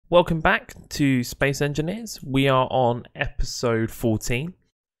Welcome back to Space Engineers. We are on episode 14,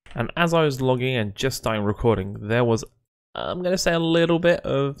 and as I was logging and just starting recording, there was, I'm going to say, a little bit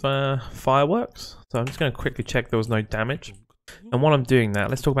of fireworks. So I'm just going to quickly check there was no damage. And while I'm doing that,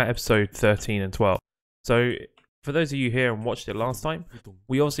 let's talk about episode 13 and 12. So for those of you here and watched it last time,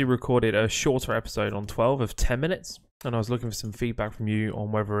 we obviously recorded a shorter episode on 12 of 10 minutes, and I was looking for some feedback from you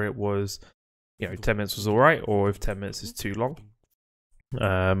on whether it was, 10 minutes was alright, or if 10 minutes is too long.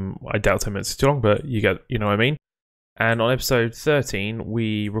 I doubt 10 minutes is too long, but you know what I mean. And on episode 13,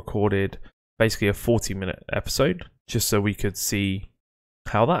 we recorded basically a 40-minute episode just so we could see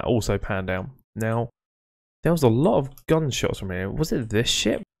how that also panned out. Now, there was a lot of gunshots from here. Was it this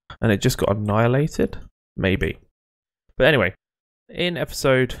ship? And it just got annihilated? Maybe. But anyway, in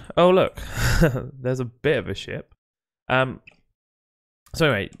episode... Oh, look. There's a bit of a ship. So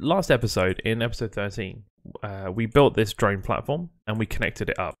anyway, last episode, in episode 13, we built this drone platform and we connected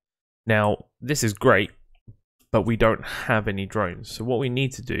it up. Now, this is great, but we don't have any drones. So what we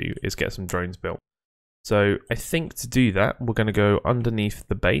need to do is get some drones built. So I think to do that, we're going to go underneath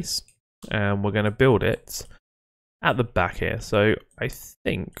the base and we're going to build it at the back here. So I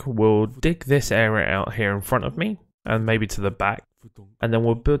think we'll dig this area out here in front of me and maybe to the back. And then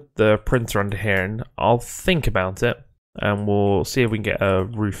we'll put the printer under here and I'll think about it and we'll see if we can get a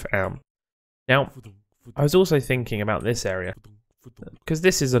roof out. Now, I was also thinking about this area, because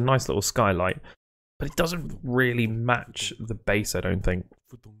this is a nice little skylight, but it doesn't really match the base, I don't think.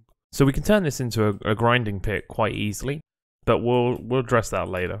 So we can turn this into a grinding pit quite easily, but we'll address that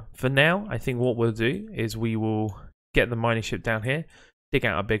later. For now, I think what we'll do is we will get the mining ship down here, dig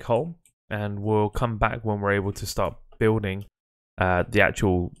out a big hole, and we'll come back when we're able to start building the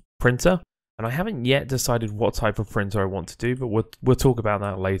actual printer. And I haven't yet decided what type of printer I want to do, but we'll talk about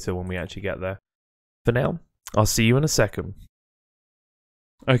that later when we actually get there. For now, I'll see you in a second.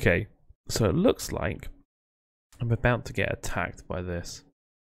 Okay, so it looks like I'm about to get attacked by this.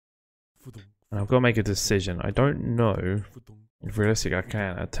 And I've got to make a decision. I don't know if realistically I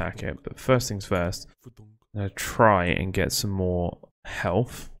can attack it, but first things first, I'm going to try and get some more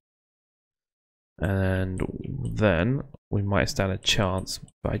health. And then we might stand a chance,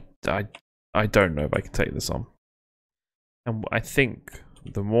 but I don't know if I can take this on. And I think...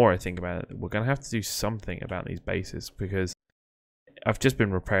 the more I think about it, we're going to have to do something about these bases because I've just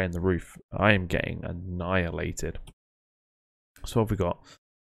been repairing the roof. I am getting annihilated. So what have we got?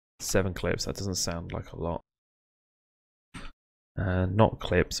 7 clips. That doesn't sound like a lot. Not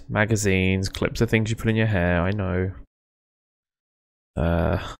clips. Magazines. Clips are things you put in your hair. I know.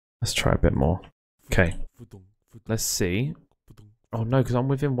 Let's try a bit more. Okay. Let's see. Oh no, because I'm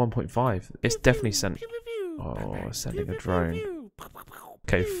within 1.5. It's definitely sent... Oh, it's sending a drone.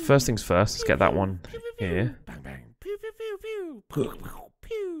 Okay, first things first, let's get that one here.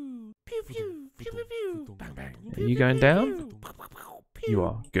 Are you going down? You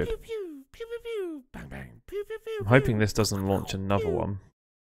are, good. I'm hoping this doesn't launch another one.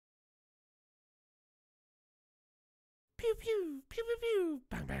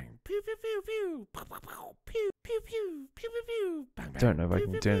 I don't know if I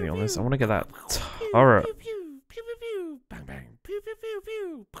can do anything on this. I want to get that turret.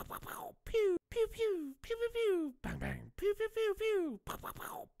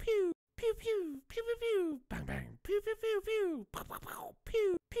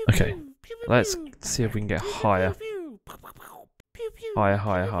 Okay, let's see if we can get higher.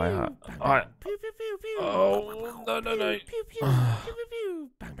 Higher. Oh, no.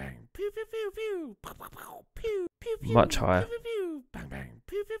 Much higher.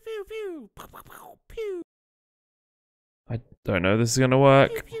 I don't know if this is going to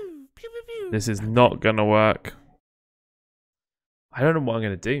work. This is not going to work. I don't know what I'm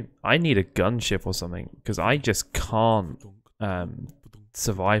going to do. I need a gunship or something because I just can't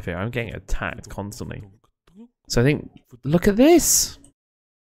survive here. I'm getting attacked constantly. So I think, look at this.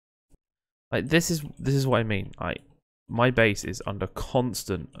 Like this is what I mean. My base is under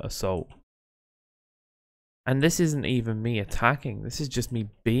constant assault. And this isn't even me attacking. This is just me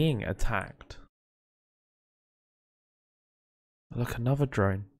being attacked. Look, another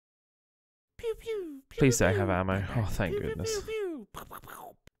drone. Please say I have ammo. Oh, thank goodness. I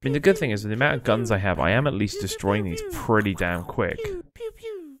mean, the good thing is, with the amount of guns I have, I am at least destroying these pretty damn quick.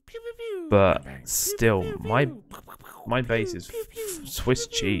 But still, my base is Swiss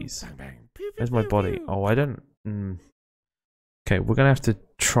cheese. Where's my body? Oh, I don't... Okay, we're going to have to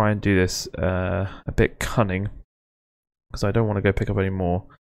try and do this a bit cunning. Because I don't want to go pick up any more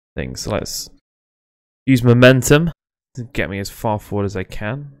things. So let's use momentum to get me as far forward as I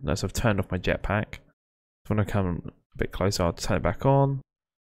can. Notice I've turned off my jetpack. So when I come a bit closer, I'll turn it back on.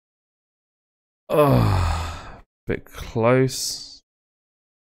 Oh, bit close.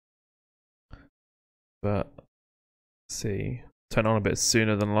 But let's see. Turn on a bit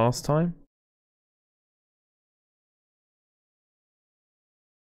sooner than last time.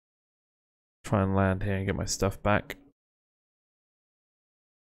 Try and land here and get my stuff back.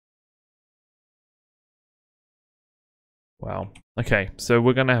 Wow. Okay, so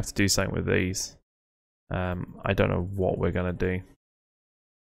we're gonna have to do something with these. I don't know what we're gonna do.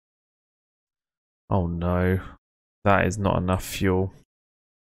 Oh no, that is not enough fuel.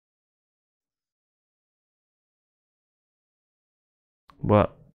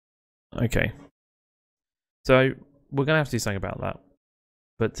 What? Okay. So we're gonna have to do something about that.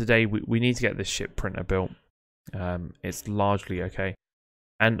 But today we need to get this ship printer built. It's largely okay,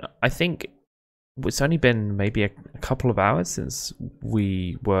 and I think it's only been maybe a couple of hours since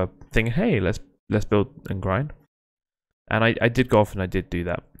we were thinking, hey, let's build and grind. And I did go off and I did do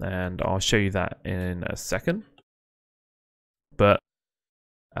that, and I'll show you that in a second. But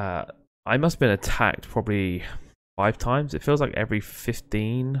I must have been attacked probably 5 times. It feels like every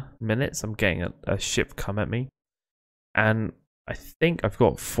 15 minutes I'm getting a ship come at me. And I think I've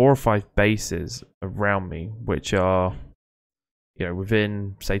got 4 or 5 bases around me, which are, you know,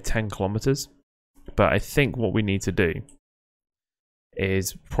 within, say, 10 kilometers. But I think what we need to do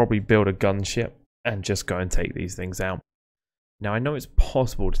is probably build a gunship and just go and take these things out. Now, I know it's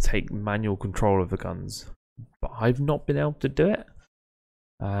possible to take manual control of the guns, but I've not been able to do it.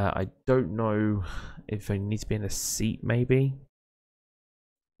 I don't know if I need to be in a seat, maybe.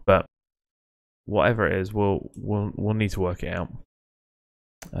 But whatever it is, we'll need to work it out.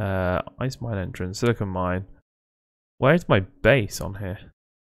 Ice mine entrance, silicon mine. Where's my base on here?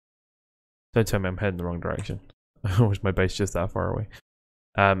 Don't tell me I'm heading the wrong direction. I wish my base just that far away.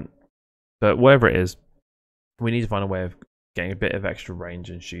 But whatever it is, we need to find a way of getting a bit of extra range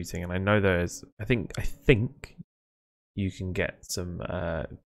and shooting. And I know there's, I think you can get some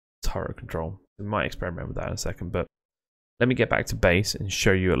turret control. We might experiment with that in a second, but let me get back to base and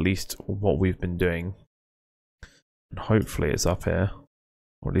show you at least what we've been doing. And hopefully it's up here,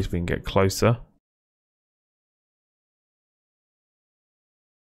 or at least we can get closer.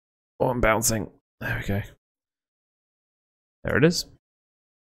 Oh, I'm bouncing. There we go. There it is.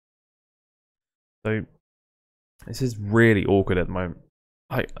 So this is really awkward at the moment.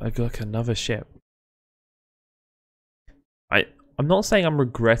 I got another ship. I'm not saying I'm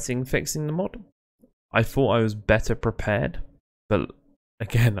regretting fixing the mod. I thought I was better prepared, but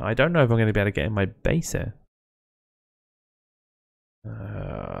again, I don't know if I'm going to be able to get in my base here.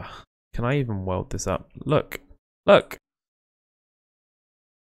 Can I even weld this up? Look, look.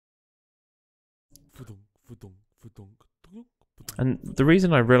 And the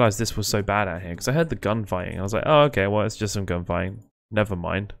reason I realized this was so bad out here, because I heard the gunfighting. I was like, oh, okay, well, it's just some gunfighting. Never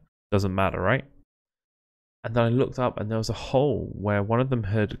mind. Doesn't matter, right? And then I looked up and there was a hole where one of them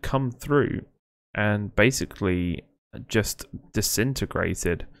had come through and basically just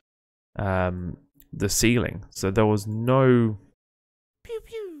disintegrated the ceiling. So there was no...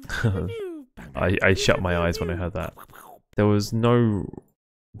 I shut my eyes when I heard that. There was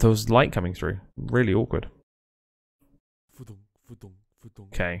light coming through. Really awkward.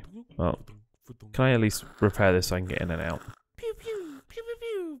 Okay, well, can I at least repair this so I can get in and out?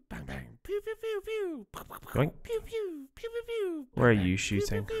 Going. Where are you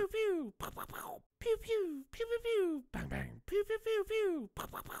shooting?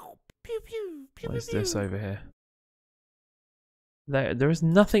 What is this over here? There is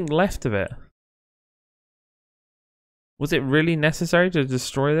nothing left of it. Was it really necessary to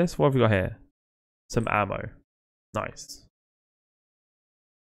destroy this? What have we got here? Some ammo. Nice.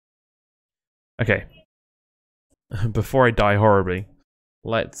 Okay. Before I die horribly,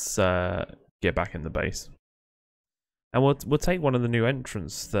 let's get back in the base. And we'll take one of the new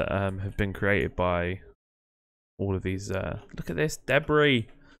entrants that have been created by all of these. Look at this debris.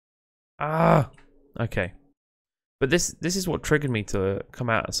 Ah. Okay. But this is what triggered me to come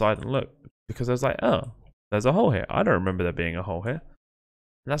outside and look, because I was like, oh, there's a hole here. I don't remember there being a hole here.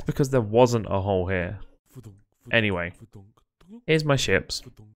 And that's because there wasn't a hole here. Anyway, here's my ships.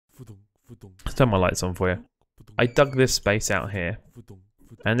 Let's turn my lights on for you. I dug this space out here,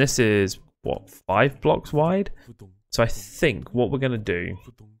 and this is what, 5 blocks wide. So I think what we're gonna do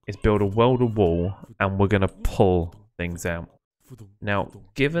is build a welder wall, and we're gonna pull things out. Now,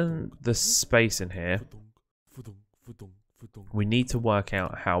 given the space in here, we need to work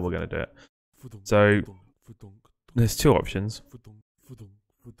out how we're gonna do it. So there's 2 options.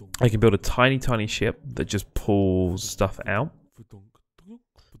 I can build a tiny ship that just pulls stuff out,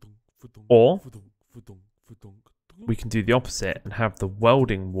 or we can do the opposite and have the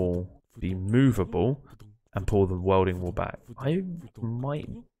welding wall be movable and pull the welding wall back. I might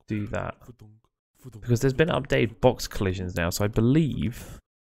do that because there's been updated box collisions now, so I believe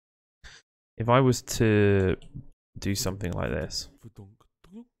if I was to do something like this,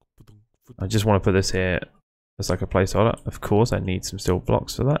 I just want to put this here as like a placeholder. Of course I need some steel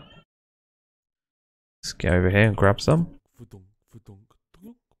blocks for that. Let's get over here and grab some.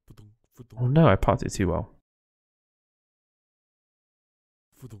 Oh no, I parked it too well.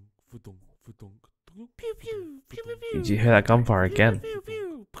 Did you hear that gunfire again?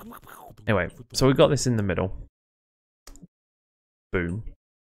 Anyway, so we got this in the middle. Boom.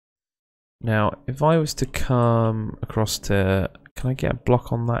 Now, if I was to come across to... Can I get a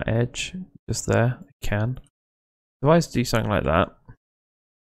block on that edge? Just there? I can. If I was to do something like that...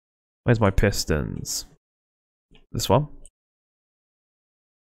 Where's my pistons? This one.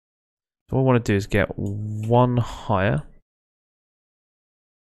 So what I want to do is get one higher.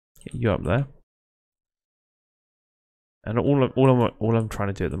 Get you up there. And all I'm trying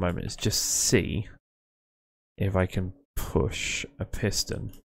to do at the moment is just see if I can push a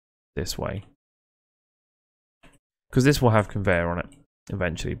piston this way. Because this will have conveyor on it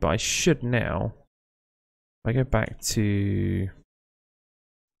eventually, but I should now, if I go back to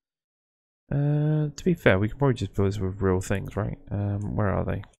be fair, we can probably just build this with real things, right? Where are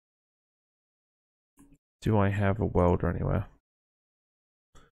they? Do I have a welder anywhere?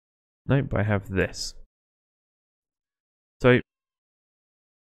 Nope, but I have this. So,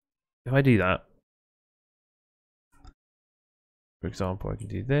 if I do that, for example, I can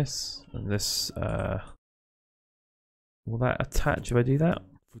do this, and this, will that attach if I do that?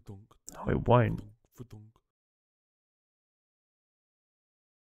 Oh, it won't.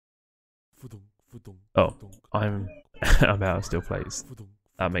 Oh, I'm I'm out of steel plates.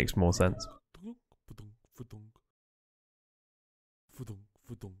 That makes more sense.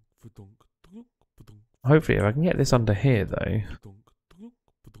 Hopefully, if I can get this under here, though.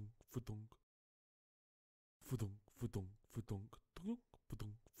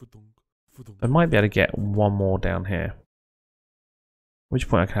 I might be able to get one more down here. At which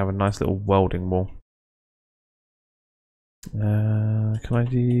point I can have a nice little welding wall. Can I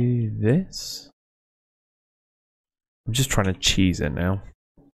do this? I'm just trying to cheese it now.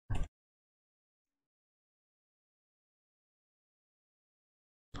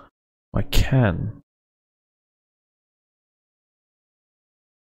 I can.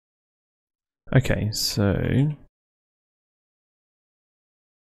 Okay, so...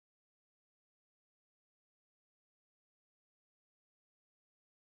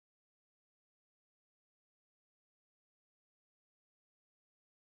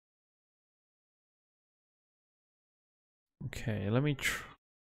 Okay, let me try.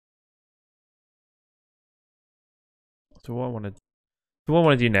 So what I want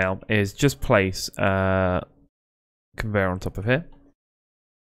to do now is just place conveyor on top of here.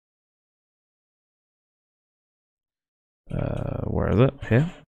 Where is it?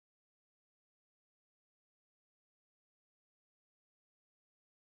 Here.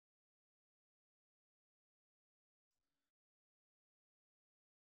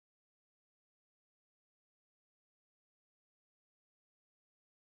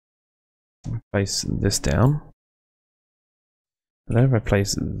 Place this down. And then if I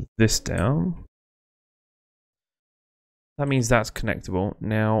place this down, that means that's connectable.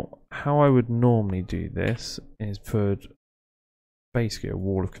 Now, how I would normally do this is put basically a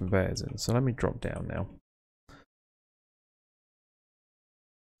wall of conveyors in. So let me drop down now.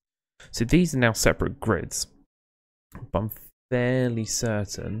 So these are now separate grids, but I'm fairly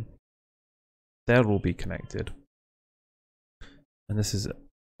certain they'll all be connected. And this is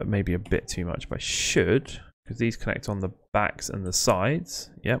maybe a bit too much, but I should, because these connect on the backs and the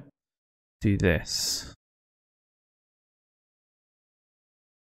sides. Yep. Do this.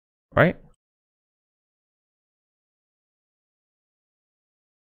 Right?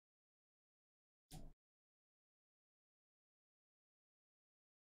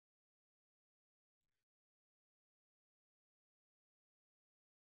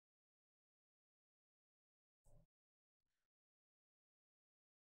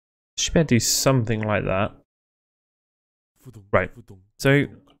 Should be able to do something like that. Right. So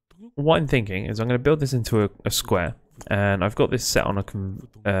what I'm thinking is I'm going to build this into a square, and I've got this set on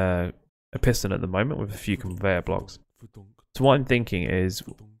a piston at the moment with a few conveyor blocks. So what I'm thinking is,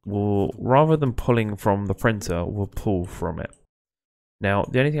 we'll, rather than pulling from the printer, we'll pull from it. Now,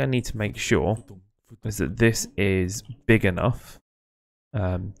 the only thing I need to make sure is that this is big enough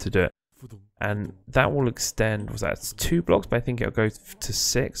to do it. And that will extend, was that 2 blocks? But I think it'll go to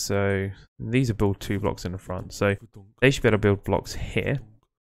 6. So these are built 2 blocks in the front. So they should be able to build blocks here.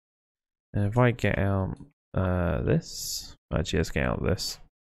 And if I get out this, actually let's get out this.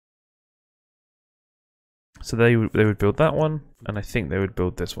 So they would build that one, and I think they would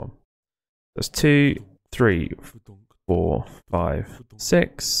build this one. That's 2, 3, 4, 5,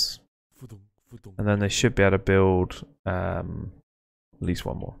 6, and then they should be able to build at least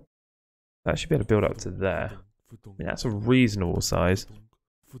one more. That should be able to build up to there. I mean, that's a reasonable size.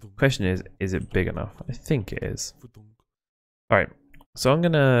 Question is it big enough? I think it is. Alright, so I'm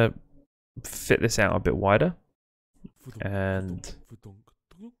gonna fit this out a bit wider, and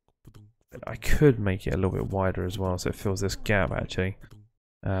I could make it a little bit wider as well so it fills this gap actually.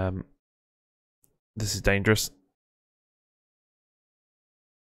 This is dangerous.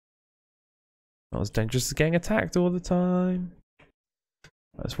 Not as dangerous as getting attacked all the time.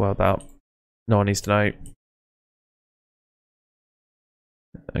 Let's weld that up. No one needs to know.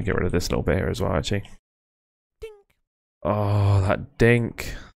 I'll get rid of this little bit here as well actually. Dink. Oh, that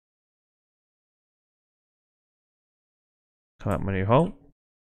dink. Come out my new hole.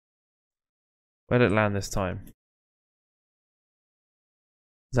 Where did it land this time?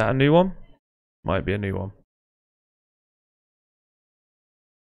 Is that a new one? Might be a new one.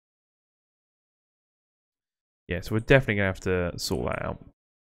 Yeah, so we're definitely going to have to sort that out.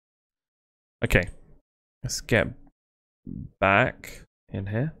 Okay, let's get back in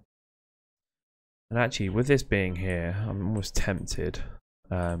here. And actually, with this being here, I'm almost tempted.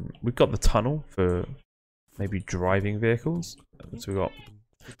 We've got the tunnel for maybe driving vehicles. So we got,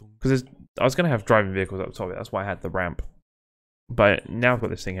 because I was going to have driving vehicles up top of it. That's why I had the ramp. But now I've got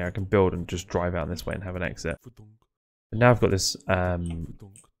this thing here, I can build and just drive out this way and have an exit. And now I've got this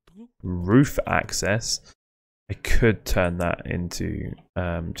roof access. I could turn that into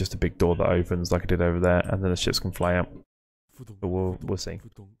just a big door that opens like I did over there, and then the ships can fly out. But we'll see.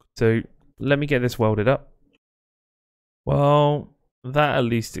 So let me get this welded up. Well, that at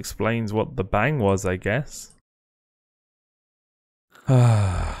least explains what the bang was, I guess.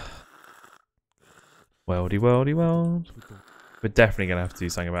 Weldy, weldy, weld. We're definitely going to have to do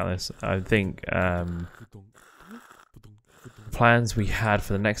something about this. I think the plans we had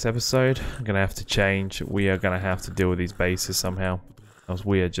for the next episode are going to have to change. We are going to have to deal with these bases somehow, else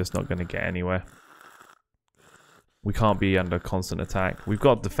we are just not going to get anywhere. We can't be under constant attack. We've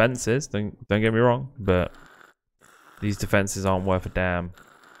got defenses, don't get me wrong, but these defenses aren't worth a damn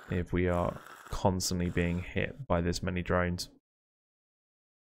if we are constantly being hit by this many drones.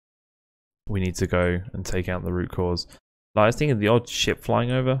 We need to go and take out the root cause. Like, I was thinking the odd ship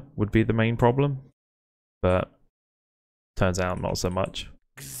flying over would be the main problem, but turns out not so much.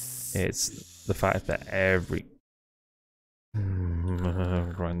 It's the fact that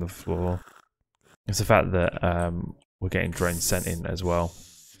grind the floor. It's the fact that we're getting drones sent in as well.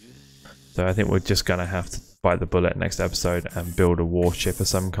 So I think we're just gonna have to bite the bullet next episode and build a warship of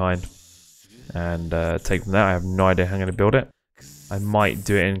some kind and take from there. I have no idea how I'm gonna build it. I might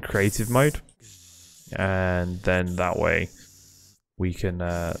do it in creative mode, and then that way we can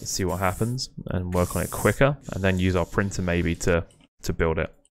see what happens and work on it quicker, and then use our printer maybe to build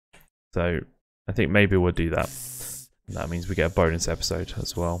it. So I think maybe we'll do that. And that means we get a bonus episode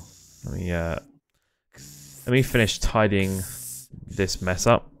as well. Let me finish tidying this mess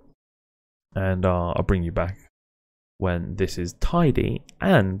up, and I'll bring you back when this is tidy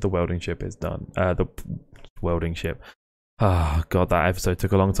and the welding ship is done. The welding ship. Oh god, that episode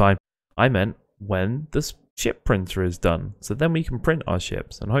took a long time. I meant when the ship printer is done, so then we can print our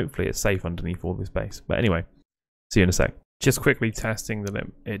ships, and hopefully it's safe underneath all this base. But anyway, see you in a sec. Just quickly testing that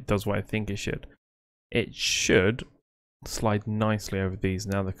it does what I think it should. It should slide nicely over these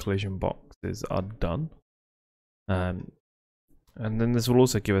now the collision boxes are done. And then this will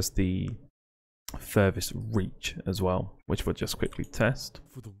also give us the furthest reach as well, which we'll just quickly test.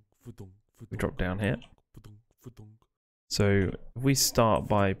 We drop down here. So if we start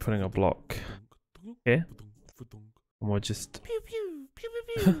by putting a block here, and we'll just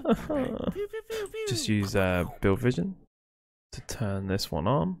just use build vision to turn this one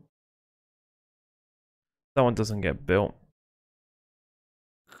on. That one doesn't get built,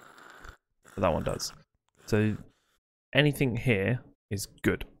 but that one does. So anything here is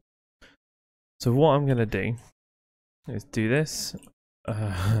good. So what I'm gonna do is do this.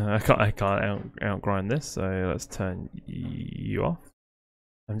 I can't outgrind this, so let's turn you off.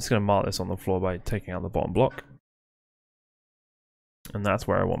 I'm just gonna mark this on the floor by taking out the bottom block, and that's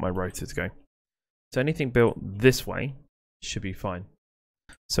where I want my rotor to go. So anything built this way should be fine.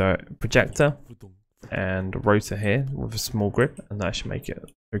 So projector and rotor here with a small grip, and that should make it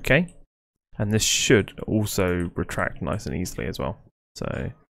okay. And this should also retract nice and easily as well.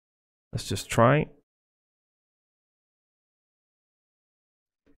 So let's just try.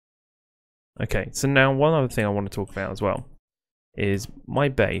 Okay, so now one other thing I want to talk about as well is my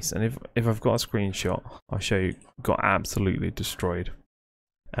base, and if I've got a screenshot, I'll show you, got absolutely destroyed.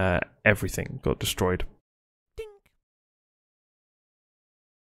 Everything got destroyed. Ding.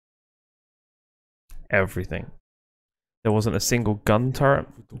 Everything. There wasn't a single gun turret.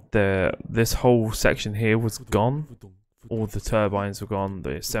 This whole section here was gone. All the turbines were gone. The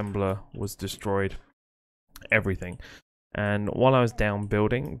assembler was destroyed. Everything. And while I was down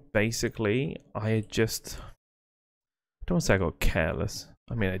building, basically, I had just... I don't want to say I got careless.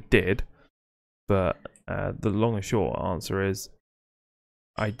 I mean, I did. But the long and short answer is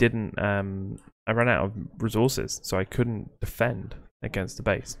I didn't... I ran out of resources, so I couldn't defend against the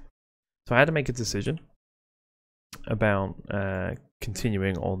base. So I had to make a decision about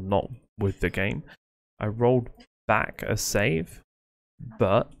continuing or not with the game. I rolled back a save,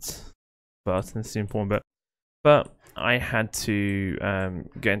 but and this is the important bit, but I had to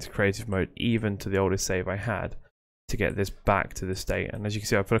get into creative mode even to the oldest save I had to get this back to this state. And as you can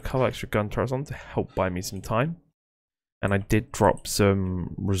see, I put a couple extra gun turrets on to help buy me some time, and I did drop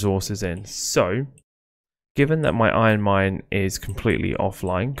some resources in. So given that my iron mine is completely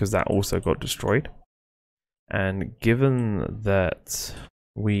offline because that also got destroyed, and given that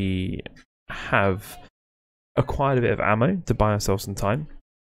we have acquired a bit of ammo to buy ourselves some time,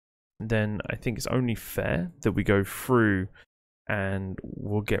 then I think it's only fair that we go through and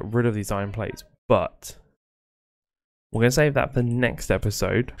we'll get rid of these iron plates. But we're going to save that for the next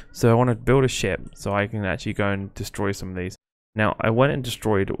episode. So I want to build a ship so I can actually go and destroy some of these. Now, I went and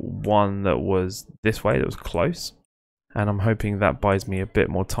destroyed one that was this way, that was close. And I'm hoping that buys me a bit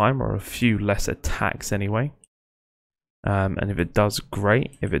more time, or a few less attacks anyway. And if it does,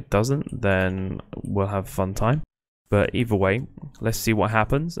 great. If it doesn't, then we'll have a fun time. But either way, let's see what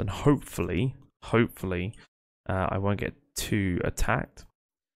happens. And hopefully, I won't get too attacked.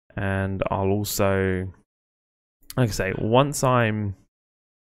 And I'll also, like I say, once I'm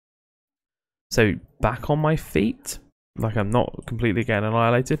back on my feet, like I'm not completely getting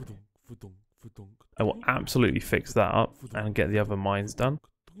annihilated, I will absolutely fix that up and get the other mines done.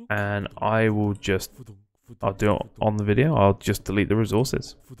 And I'll do it on the video. I'll just delete the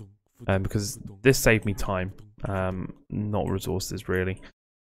resources because this saved me time, not resources really,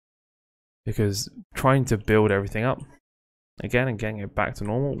 because trying to build everything up again and getting it back to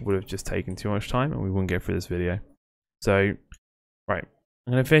normal would have just taken too much time and we wouldn't get through this video. So right,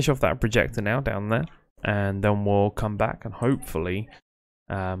 I'm going to finish off that projector now down there, and then we'll come back and hopefully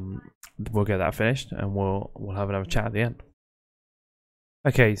we'll get that finished and we'll have another chat at the end.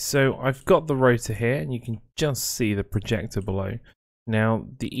 Okay, so I've got the rotor here and you can just see the projector below. Now,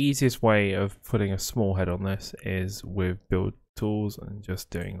 the easiest way of putting a small head on this is with build tools and just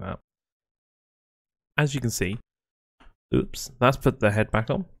doing that. As you can see, oops, that's put the head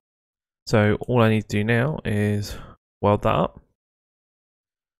back on. So all I need to do now is weld that up,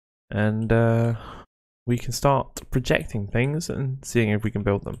 and we can start projecting things and seeing if we can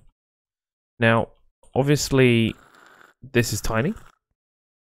build them. Now, obviously, this is tiny,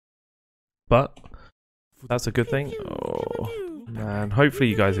 but that's a good thing. Oh man, hopefully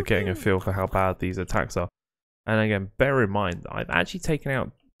you guys are getting a feel for how bad these attacks are. And again, bear in mind, I've actually taken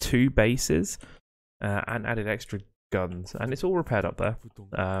out 2 bases and added extra guns, and it's all repaired up there.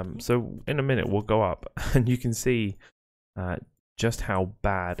 So in a minute we'll go up and you can see just how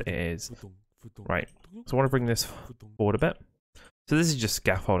bad it is. Right, so I want to bring this forward a bit. So this is just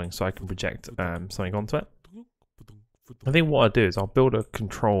scaffolding so I can project something onto it. I think what I'll do is I'll build a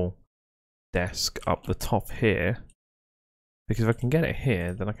control desk up the top here, because if I can get it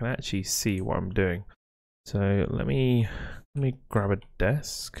here then I can actually see what I'm doing. So let me grab a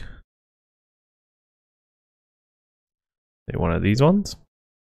desk. One of these ones.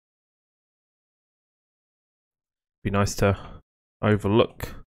 Be nice to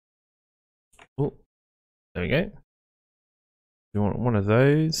overlook. Oh, there we go. You want one of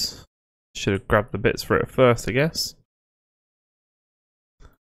those? Should have grabbed the bits for it first, I guess.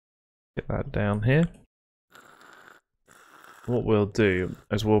 Get that down here. What we'll do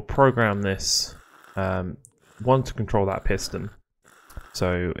is we'll program this one to control that piston,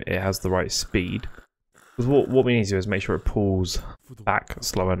 so it has the right speed. Because what we need to do is make sure it pulls back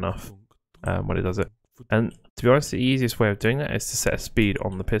slow enough when it does it. And to be honest, the easiest way of doing that is to set a speed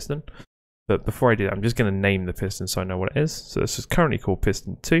on the piston. But before I do that, I'm just going to name the piston so I know what it is. So this is currently called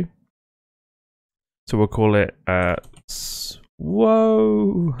piston 2. So we'll call it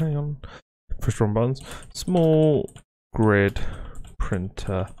whoa, hang on, push wrong buttons. Small grid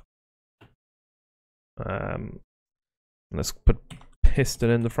printer. Let's put piston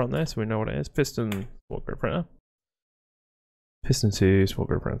in the front there so we know what it is. Piston small grid printer. Piston 2 small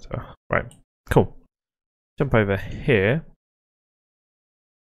grid printer. Right. Cool. Jump over here.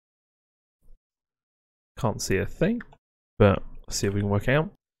 Can't see a thing, but let's see if we can work out.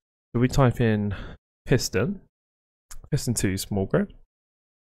 So we type in piston 2 small grid.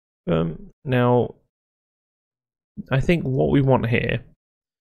 Now, I think what we want here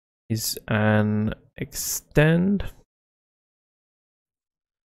is an extend,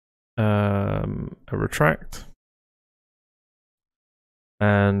 a retract,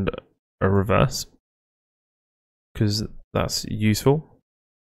 and a reverse, because that's useful.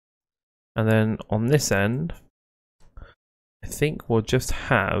 And then on this end, I think we'll just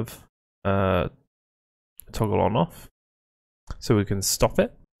have toggle on off, so we can stop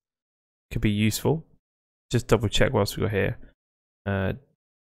it. Could be useful. Just double check what else we got here.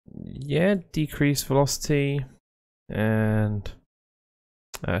 Yeah, decrease velocity, and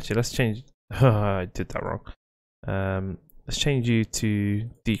actually let's change. I did that wrong. Let's change you to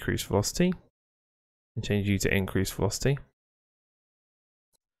decrease velocity and change you to increase velocity.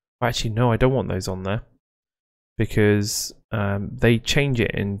 Actually, no, I don't want those on there because they change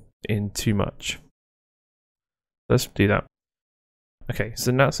it in too much. Let's do that. Okay,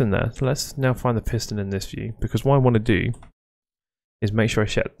 so that's in there. So let's now find the piston in this view, because what I want to do is make sure I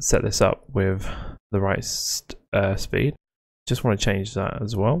set this up with the right speed. Just want to change that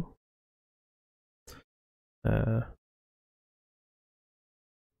as well.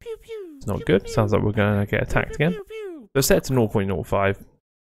 It's not good. Sounds like we're going to get attacked again. So set it to 0.05.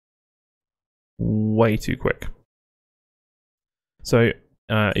 Way too quick. So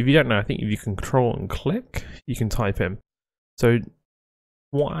if you don't know, I think if you can control and click, you can type in. So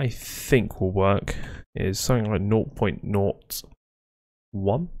what I think will work is something like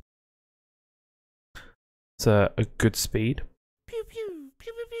 0.01. It's a good speed.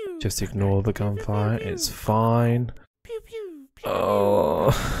 Just ignore the gunfire, it's fine. Oh.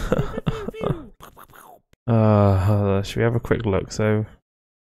 Should we have a quick look? So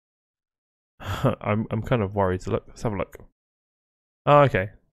I'm kind of worried to look. Let's have a look. Oh, okay.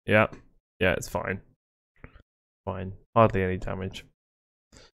 Yeah, it's fine. Fine. Hardly any damage.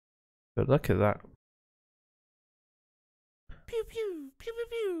 But look at that. Pew pew pew pew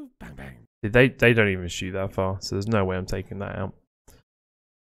pew. Bang bang. They don't even shoot that far, so there's no way I'm taking that out.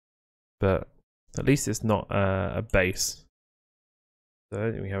 But at least it's not a base. So I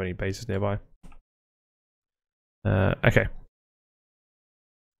don't think we have any bases nearby. Okay.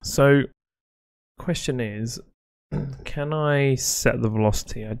 So, question is, can I set the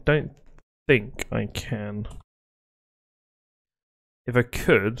velocity? I don't think I can. If I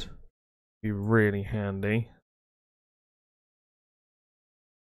could, it'd be really handy.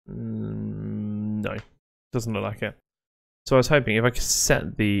 No, doesn't look like it. So I was hoping if I could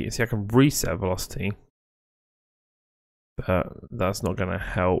set the, see, I can reset velocity, but that's not going to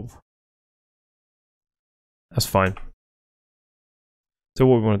help. That's fine. So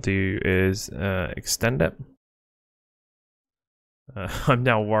what we want to do is extend it. I'm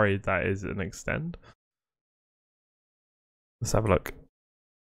now worried that is an extend. Let's have a look.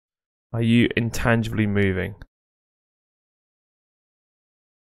 Are you intangibly moving?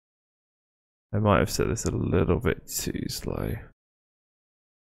 I might have set this a little bit too slow.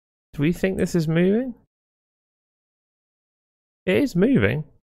 Do we think this is moving? It is moving.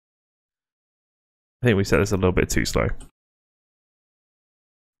 I think we set this a little bit too slow.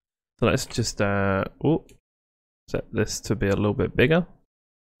 So let's just set this to be a little bit bigger.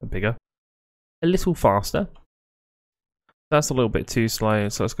 A little faster. That's a little bit too slow,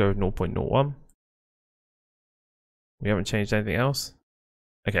 so let's go with 0.01. We haven't changed anything else.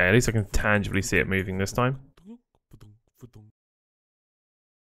 Okay, at least I can tangibly see it moving this time.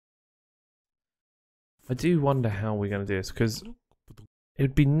 I do wonder how we're going to do this, because it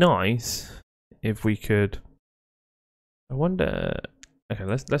would be nice if we could. I wonder. Okay,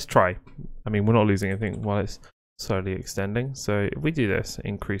 let's try. I mean, we're not losing anything while it's slowly extending. So if we do this,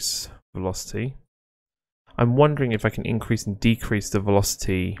 increase velocity. I'm wondering if I can increase and decrease the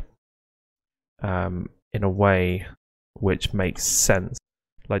velocity in a way which makes sense.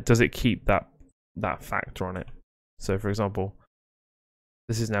 Like, does it keep that factor on it? So, for example,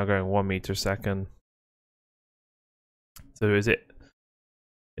 this is now going 1 meter a second. So is it,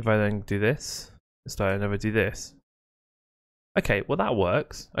 if I then do this, instead I never do this. Okay, well that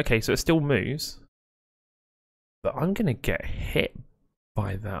works. Okay, so it still moves. But I'm going to get hit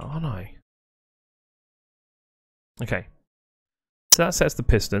by that, aren't I? Okay. So that sets the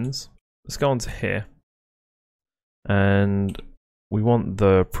pistons. Let's go on to here. And we want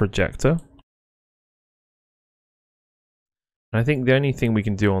the projector. And I think the only thing we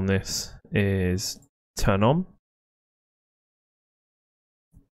can do on this is turn on.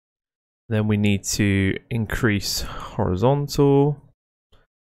 Then we need to increase horizontal,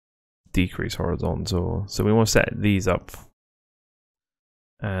 decrease horizontal. So we want to set these up.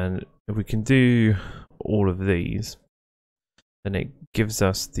 And if we can do all of these, then it gives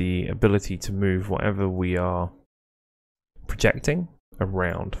us the ability to move whatever we are projecting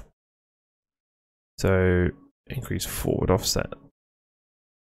around. So increase forward offset.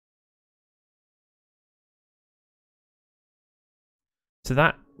 So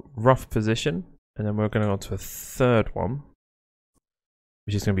that rough position, and then we're going to go on to a third one,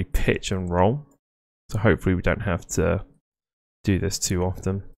 which is going to be pitch and roll. So hopefully we don't have to do this too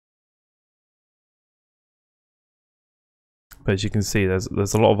often. But as you can see, there's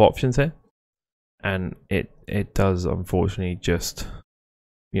a lot of options here, and it does unfortunately just,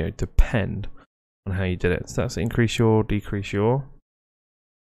 you know, depend on how you did it. So that's increase yaw, decrease yaw.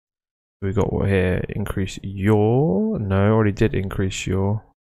 We got what here? Increase yaw. No, I already did increase yaw.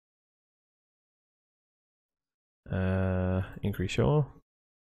 Increase yaw.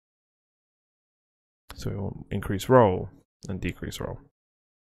 So we want increase roll and decrease roll.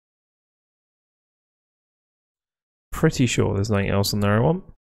 Pretty sure there's nothing else on there I want.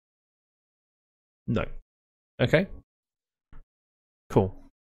 No. Okay. Cool.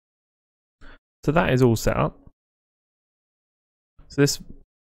 So that is all set up. So this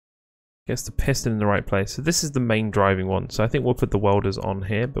gets the piston in the right place. So this is the main driving one. So I think we'll put the welders on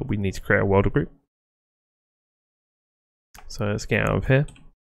here, but we need to create a welder group. So let's get out of here.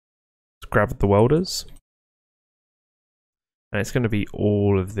 Let's grab the welders. And it's going to be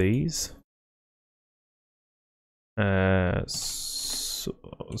all of these.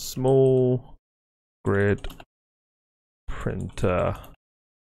 Small grid printer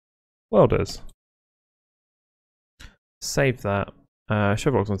welders. Save that.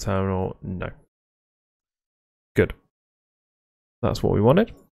 Show box on terminal. No. Good. That's what we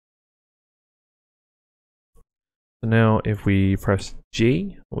wanted. So now if we press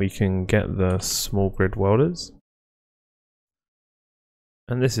G, we can get the small grid welders.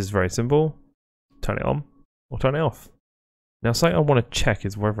 And this is very simple. Turn it on or turn it off. Now something I want to check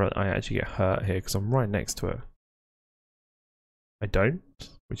is whether I actually get hurt here, because I'm right next to it. I don't,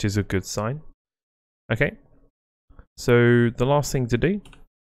 which is a good sign. Okay. So the last thing to do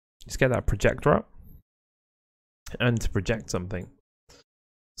is get that projector up and to project something.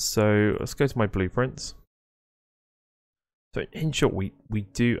 So let's go to my blueprints. So in short, we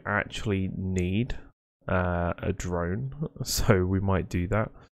do actually need a drone, so we might do that.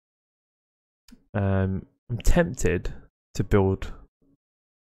 I'm tempted to build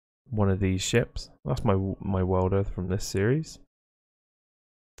one of these ships. That's my welder from this series.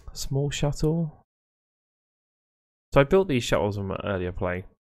 A small shuttle. So I built these shuttles from an earlier play.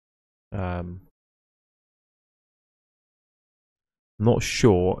 I'm not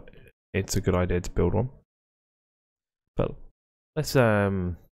sure it's a good idea to build one, but let's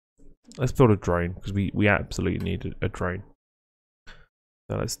build a drone, because we absolutely need a drone.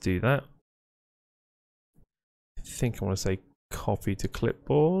 So let's do that. I think I want to say copy to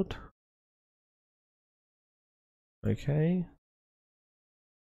clipboard. Okay.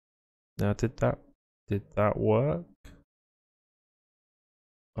 Now did that work?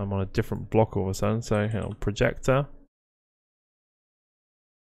 I'm on a different block all of a sudden, so hang on, projector,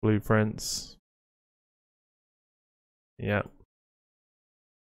 blueprints, yep.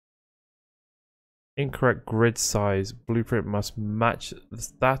 Incorrect grid size, blueprint must match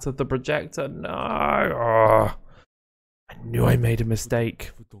that of the projector. No, oh, I knew I made a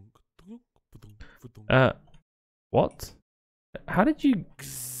mistake. What? How did you?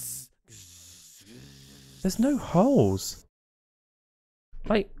 There's no holes.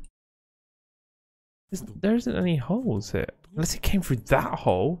 Like, there isn't any holes here. Unless it came through that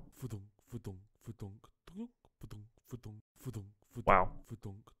hole. Wow.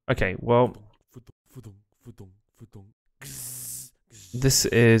 Okay, well, this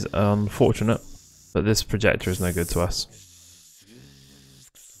is unfortunate, but this projector is no good to us.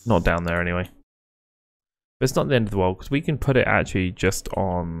 Not down there anyway. But it's not the end of the world, because we can put it actually just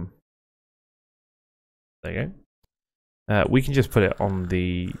on. There you go. We can just put it on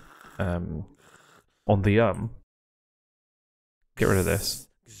the get rid of this.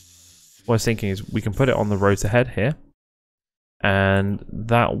 What I was thinking is we can put it on the rotor head here, and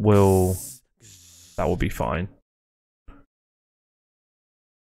that will be fine.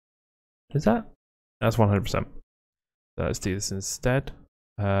 Is that? That's 100%. So let's do this instead.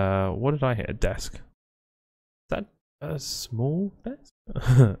 What did I hit? A desk. Is that a small desk?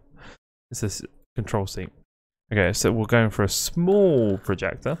 It's a control seat. Okay, so we're going for a small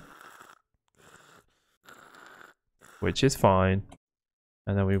projector, which is fine.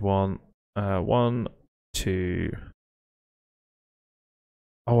 And then we want 1, 2.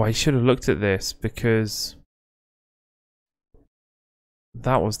 Oh, I should have looked at this because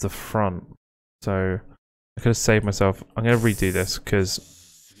that was the front. So I could have saved myself. I'm going to redo this because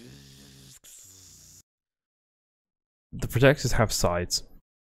the projectors have sides.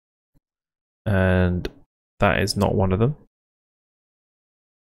 And that is not one of them.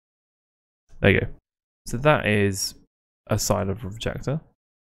 There you go. So that is a side of a projector.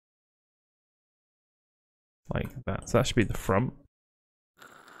 Like that. So that should be the front.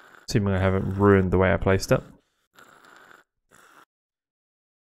 Assuming I haven't ruined the way I placed it.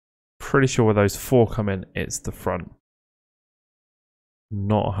 Pretty sure where those 4 come in, it's the front.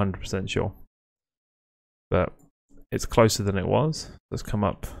 Not 100% sure. But it's closer than it was. Let's come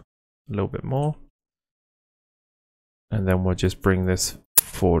up a little bit more. And then we'll just bring this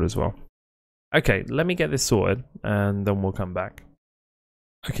forward as well. Okay, let me get this sorted and then we'll come back.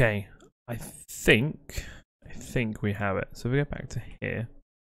 Okay, I think we have it. So if we go back to here.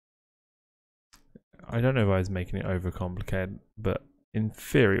 I don't know if I was making it overcomplicated, but in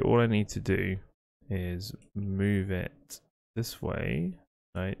theory, all I need to do is move it this way.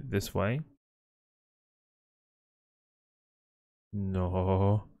 Right, this way.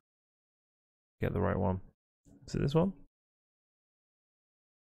 No. Get the right one. Is it this one?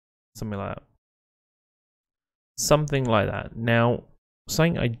 Something like that. Something like that. Now,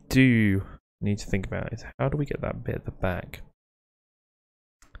 something I do need to think about is how do we get that bit at the back?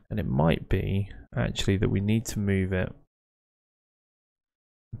 And it might be actually that we need to move it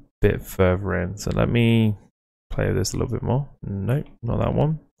a bit further in. So let me play with this a little bit more. Nope, not that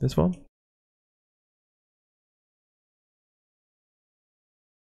one. This one.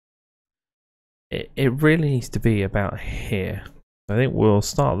 It really needs to be about here. I think we'll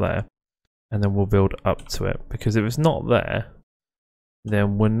start there and then we'll build up to it, because if it's not there,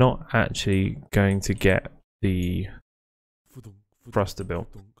 then we're not actually going to get the thruster built.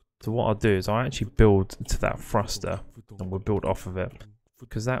 So what I'll do is I'll actually build to that thruster and we'll build off of it,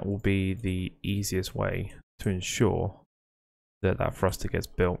 because that will be the easiest way to ensure that that thruster gets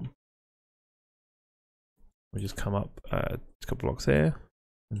built. We'll just come up a couple blocks here.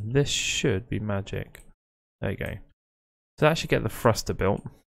 And this should be magic. There you go. So that should get the thruster built. I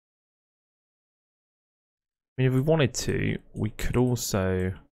mean, if we wanted to, we could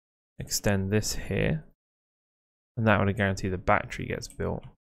also extend this here. And that would guarantee the battery gets built.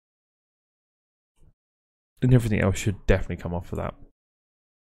 And everything else should definitely come off of that.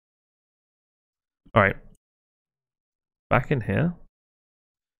 Alright. Back in here.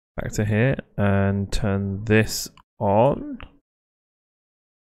 Back to here. And turn this on.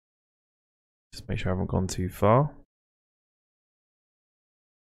 Just make sure I haven't gone too far.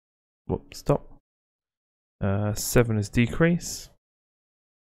 Whoops, stop. 7 is decrease.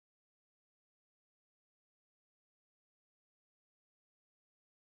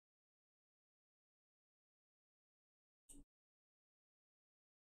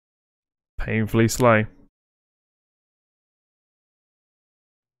 Painfully slow.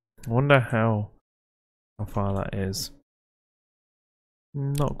 I wonder how far that is.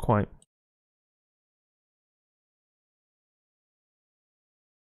 Not quite.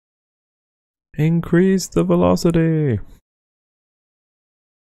 Increase the velocity.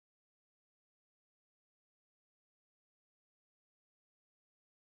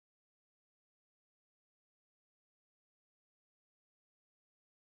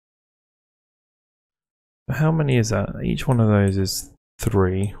 How many is that? Each one of those is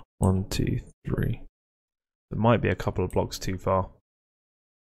 3. 1, 2, 3. There might be a couple of blocks too far.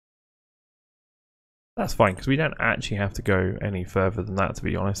 That's fine, because we don't actually have to go any further than that, to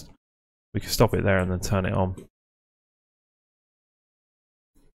be honest. We can stop it there and then turn it on.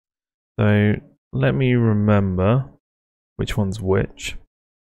 So let me remember which one's which.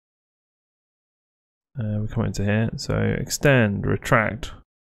 We come into here. So extend, retract,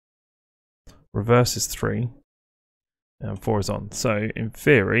 reverse is 3, and 4 is on. So in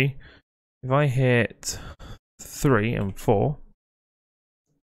theory, if I hit 3 and 4,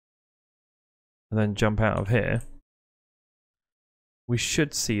 and then jump out of here, we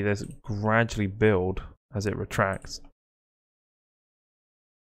should see this gradually build as it retracts.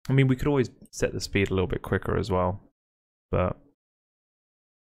 I mean, we could always set the speed a little bit quicker as well, but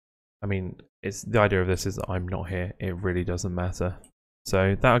I mean, it's the idea of this is that I'm not here. It really doesn't matter.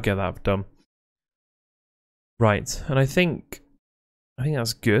 So that'll get that done. Right, and I think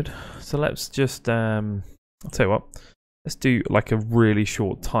that's good. So let's just I'll tell you what. Let's do like a really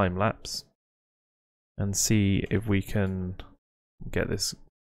short time lapse and see if we can get this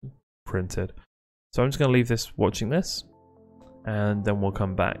printed. So I'm just going to leave this watching this, and then we'll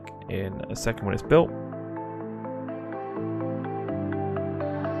come back in a second when it's built.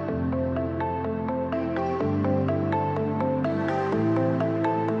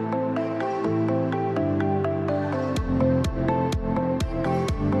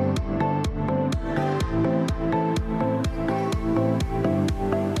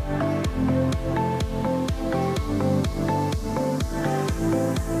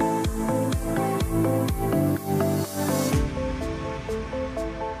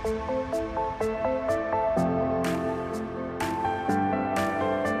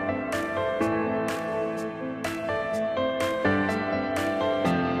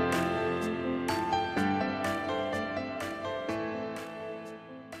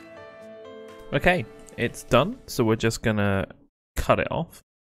 Okay, it's done, so we're just gonna cut it off,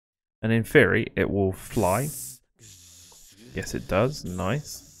 and in theory it will fly. Yes, it does.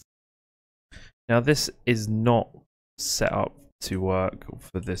 Nice. Now this is not set up to work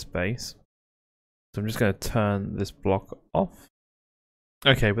for this base, so I'm just going to turn this block off.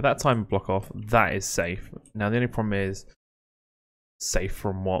 Okay, with that timer block off, that is safe. Now the only problem is, safe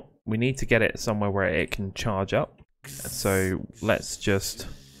from what? We need to get it somewhere where it can charge up, so let's just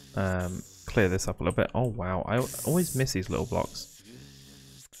clear this up a little bit. Oh wow, I always miss these little blocks.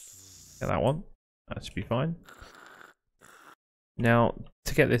 Get that one. That should be fine. Now,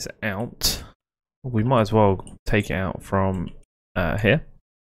 to get this out, we might as well take it out from here.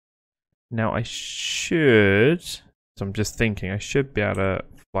 Now I should, so I'm just thinking, I should be able to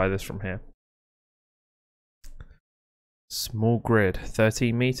fly this from here. Small grid,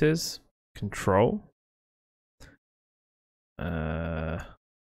 13 meters. Control.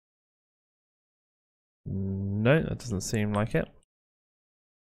 No, that doesn't seem like it.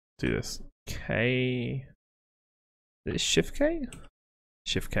 Do this. K. Is it Shift K?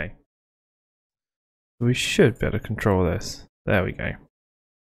 Shift K. We should be able to control this. There we go.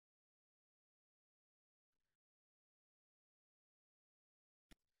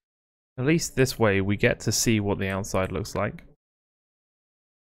 At least this way we get to see what the outside looks like.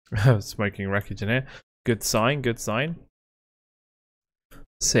 Smoking wreckage in here. Good sign, good sign.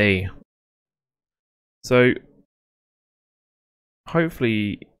 Let's see. So,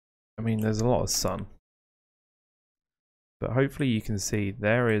 hopefully, I mean, there's a lot of sun. But hopefully you can see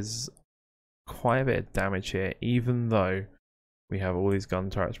there is quite a bit of damage here, even though we have all these gun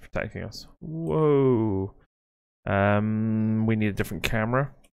turrets protecting us. Whoa. We need a different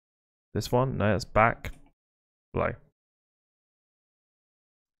camera. This one? No, that's back. Below.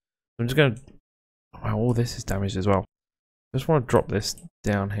 I'm just going to... Wow, all this is damaged as well. I just want to drop this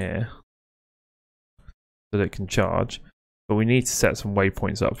down here so that it can charge, but we need to set some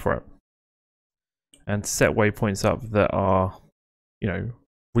waypoints up for it. And to set waypoints up that are, you know,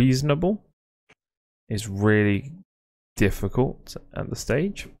 reasonable is really difficult at the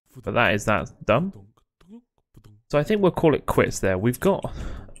stage, but that's done. So I think we'll call it quits there. We've got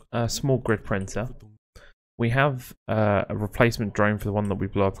a small grid printer. We have a replacement drone for the one that we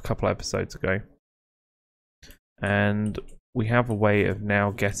blew up a couple episodes ago. And we have a way of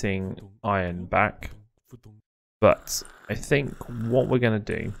now getting iron back. But I think what we're going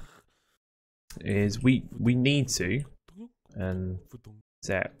to do is we need to, and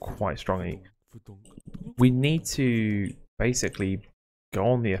say it quite strongly, we need to basically go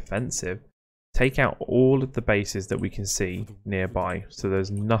on the offensive, take out all of the bases that we can see nearby, so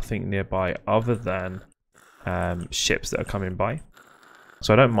there's nothing nearby other than ships that are coming by.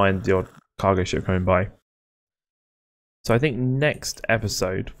 So I don't mind the odd cargo ship coming by. So I think next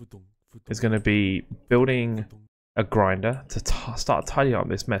episode is going to be building a grinder to start tidying up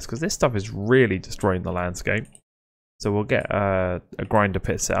this mess, because this stuff is really destroying the landscape. So we'll get a grinder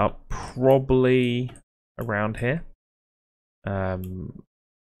pit set up probably around here. I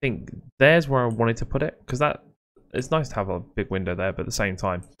think there's where I wanted to put it, because that it's nice to have a big window there, but at the same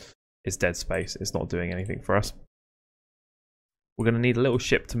time it's dead space. It's not doing anything for us. We're going to need a little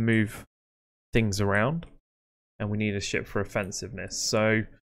ship to move things around, and we need a ship for offensiveness. So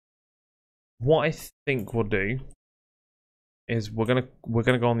what I think we'll do is we're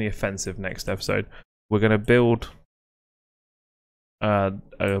gonna go on the offensive next episode. We're gonna build I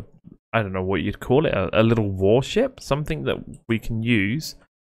don't know what you'd call it, a little warship, something that we can use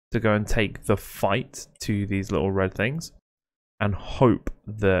to go and take the fight to these little red things, and hope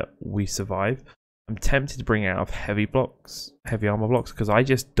that we survive. I'm tempted to bring out heavy armor blocks, because I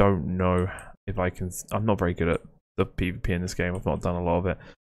just don't know if I can. I'm not very good at the PvP in this game. I've not done a lot of it,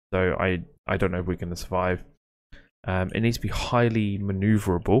 so I don't know if we're going to survive. It needs to be highly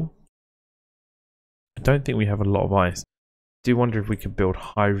maneuverable. I don't think we have a lot of ice. I do wonder if we could build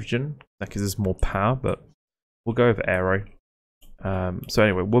hydrogen. That gives us more power, but we'll go with aero. So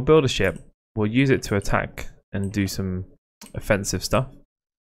anyway, we'll build a ship. We'll use it to attack and do some offensive stuff.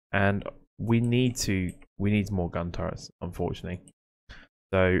 And we need more gun turrets, unfortunately.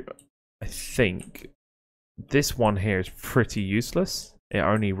 So I think this one here is pretty useless. It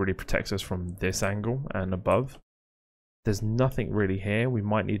only really protects us from this angle and above. There's nothing really here. We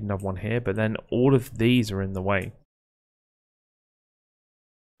might need another one here, but then all of these are in the way.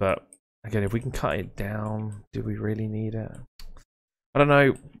 But again, if we can cut it down, do we really need it? I don't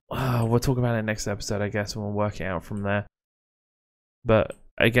know. We'll talk about it next episode, I guess, and we'll work it out from there. But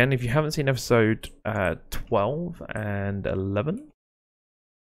again, if you haven't seen episode 12 and 11,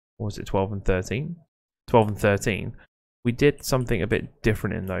 or was it 12 and 13? 12 and 13, we did something a bit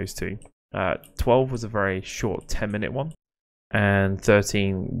different in those two. 12 was a very short 10-minute one, and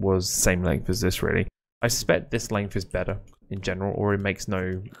 13 was the same length as this, really. I suspect this length is better in general, or it makes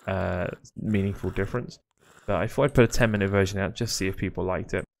no meaningful difference. But I thought I'd put a 10-minute version out just to see if people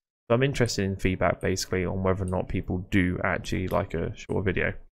liked it. So I'm interested in feedback, basically, on whether or not people do actually like a short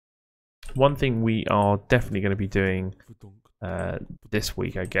video. One thing we are definitely going to be doing this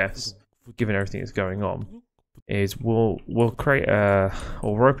week, I guess, given everything that's going on, is we'll create or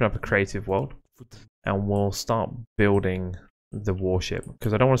we'll open up a creative world, and we'll start building the warship,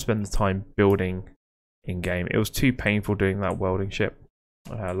 because I don't want to spend the time building in game. It was too painful doing that welding ship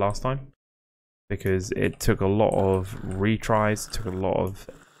last time, because it took a lot of retries, took a lot of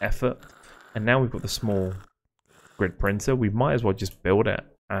effort, and now we've got the small grid printer. We might as well just build it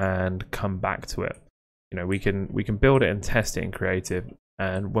and come back to it. You know, we can build it and test it in creative,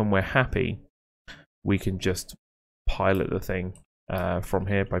 and when we're happy, we can just pilot the thing from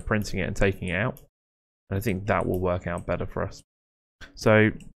here by printing it and taking it out. And I think that will work out better for us. So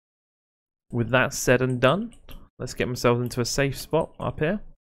with that said and done, let's get myself into a safe spot up here.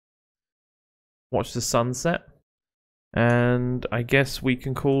 Watch the sunset. And I guess we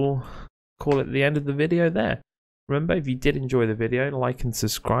can call it the end of the video there. Remember, if you did enjoy the video, like and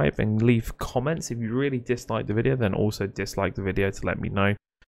subscribe and leave comments. If you really disliked the video, then also dislike the video to let me know.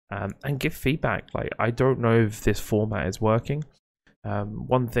 And give feedback. Like, I don't know if this format is working.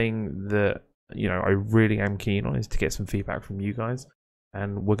 One thing that, you know, I really am keen on is to get some feedback from you guys.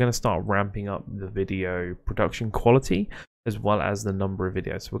 And we're going to start ramping up the video production quality as well as the number of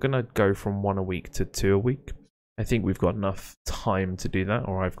videos. So we're going to go from 1 a week to 2 a week. I think we've got enough time to do that,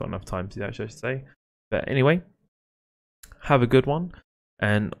 or I've got enough time to do that, should I say. But anyway, have a good one,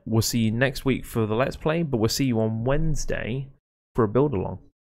 and we'll see you next week for the Let's Play, but we'll see you on Wednesday for a build along.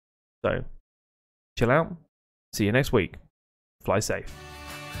 So, chill out. See you next week. Fly safe.